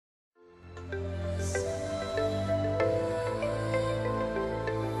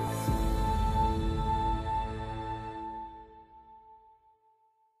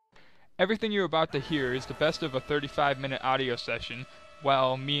Everything you're about to hear is the best of a 35-minute audio session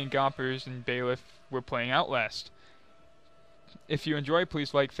while me and Gompers and Bayliff were playing Outlast. If you enjoy,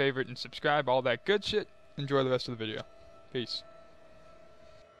 please like, favorite, and subscribe, all that good shit. Enjoy the rest of the video. Peace.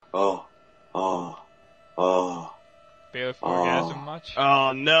 Oh. Bailiff, orgasm much?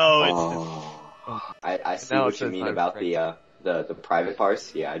 Oh no! I see what you mean about the private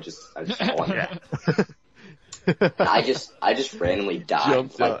parts. Yeah, I just want that. I just randomly died.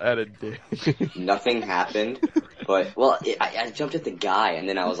 Jumped out at a dick. Nothing happened, but I jumped at the guy, and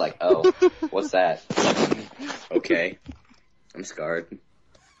then I was like, oh, what's that? Okay, I'm scarred.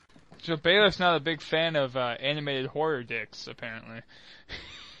 So Bailiff's not a big fan of animated horror dicks, apparently.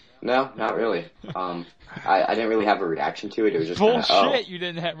 No, not really. I didn't really have a reaction to it. It was just bullshit. Kinda, You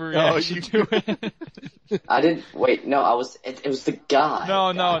didn't have a reaction to it. I didn't. Wait, no. It was the guy.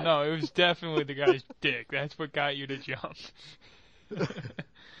 No. It was definitely the guy's dick. That's what got you to jump.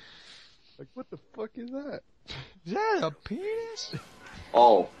 Like, what the fuck is that? Is that a penis?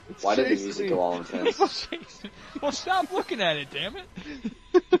 Oh, why did the music go all intense? Well, stop looking at it, damn it.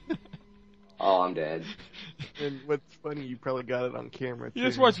 Oh, I'm dead. And what's funny, you probably got it on camera, too. You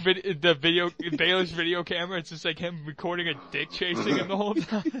just watch Bailiff's video camera, it's just like him recording a dick chasing him the whole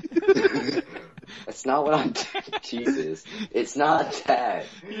time. That's not what I'm Jesus. It's not that.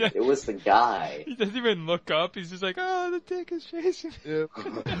 Yeah. It was the guy. He doesn't even look up, he's just like, oh, the dick is chasing me.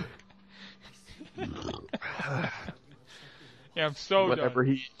 Yeah, I'm so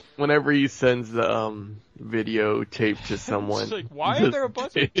Whenever he sends the videotape to someone. It's like, why are there a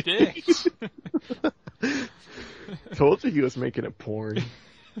bunch of dicks? Told you he was making a porn.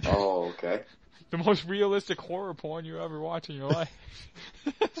 Oh, okay. The most realistic horror porn you ever watch in your life.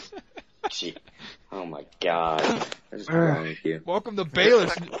 Gee. Oh my god. What's wrong with you? Welcome to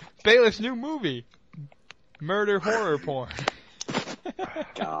Bayliff's new movie. Murder horror porn.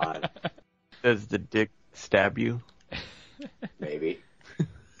 God. Does the dick stab you? Maybe.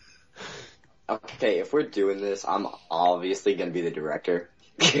 Okay, if we're doing this, I'm obviously gonna be the director.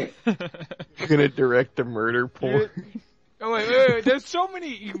 You're gonna direct the murder porn? Oh wait. There's so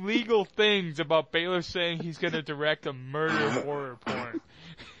many illegal things about Bayliff saying he's gonna direct a murder horror porn.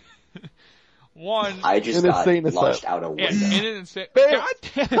 One, I just got launched out a window. God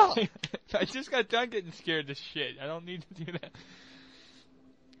damn it. I just got done getting scared to shit. I don't need to do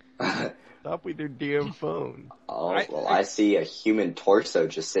that. Stop with your damn phone. Oh, I see a human torso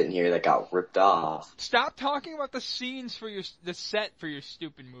just sitting here that got ripped off. Stop talking about the scenes for the set for your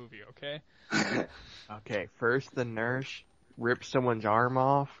stupid movie, okay? Okay, first the nurse rips someone's arm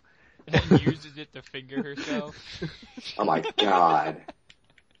off. And then uses it to finger herself. Oh my god.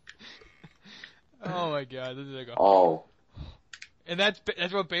 Oh my god, this is like a... Oh. And that's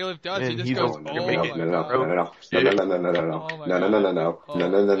what Bayliff does. And he just goes, no.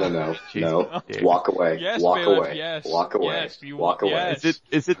 Walk away. Yes, Walk Bayliff, away. yes. Walk away. Yes, Walk away. Yes.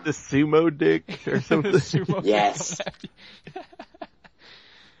 Is it the sumo dick or something? Sumo yes.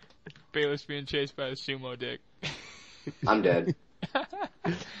 Bayliff's being chased by a sumo dick. I'm dead.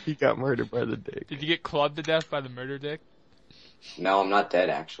 He got murdered by the dick. Did you get clubbed to death by the murder dick? No, I'm not dead,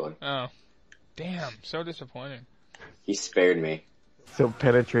 actually. Oh. Damn, so disappointing. He spared me. So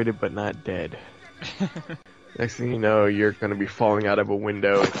penetrated but not dead. Next thing you know, you're going to be falling out of a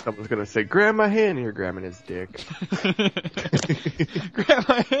window and someone's going to say, grab my hand, and you're grabbing his dick. Grab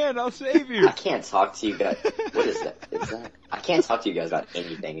my hand, I'll save you. I can't talk to you guys. What is that? I can't talk to you guys about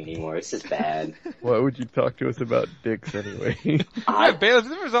anything anymore. This is bad. Why would you talk to us about dicks anyway? Yeah, Bailiff,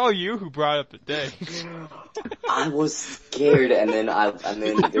 this was all you who brought up the dick. I was scared, and then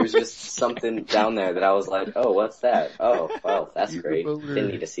there was just something down there that I was like, oh, what's that? Oh, well, that's great. Didn't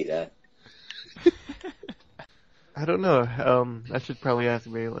need to see that. I don't know. I should probably ask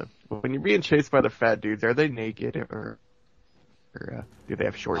Bayliff. When you're being chased by the fat dudes, are they naked or do they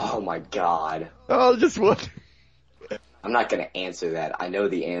have shorts? Oh my god. Oh, just what? I'm not gonna answer that. I know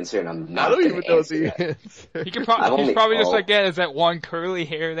the answer, and I'm not I don't gonna even know answer the that. answer. He's probably just like, yeah, is that one curly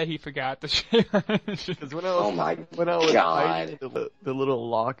hair that he forgot to shave? Because when I was hiding the little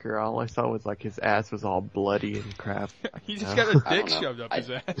locker, all I saw was like his ass was all bloody and crap. He just got a dick shoved up his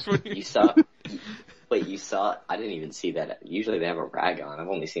ass. You saw? Wait, you saw? I didn't even see that. Usually they have a rag on. I've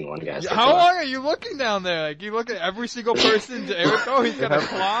only seen one guy. How long are you looking down there? Like, you look at every single person. Oh, he's got a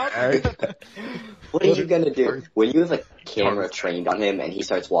clop. What are you gonna do when you have a camera trained on him and he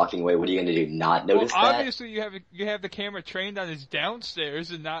starts walking away? What are you gonna do? Not notice that? Obviously, you have the camera trained on his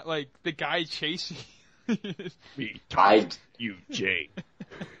downstairs and not like the guy chasing. Me, you, Jay.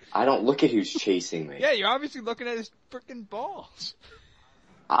 I don't look at who's chasing me. Yeah, you're obviously looking at his freaking balls.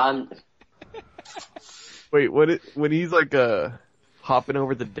 Wait, when he's like hopping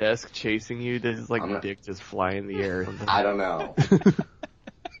over the desk, chasing you. This is like dick just fly in the air. I don't know.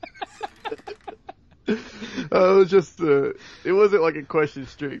 It was just it wasn't like a question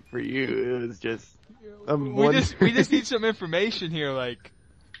straight for you. It was just we just need some information here. Like,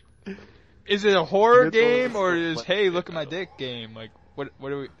 is it a horror game or is hey look at my dick game? Like, what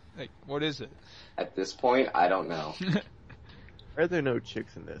are we like? What is it? At this point, I don't know. Why are there no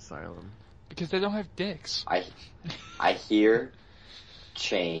chicks in the asylum? Because they don't have dicks. I hear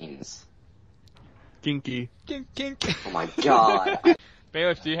chains. Kinky. Kink. Oh my god.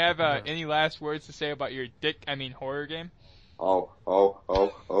 Bayliff, do you have any last words to say about your horror game? Oh.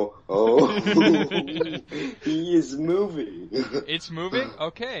 He is moving. It's moving?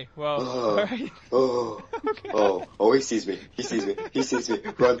 Okay, well, alright. Oh, he sees me. Run. He's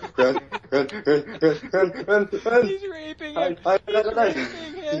raping him. He's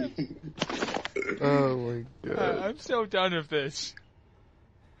raping him. Oh my god. I'm so done with this.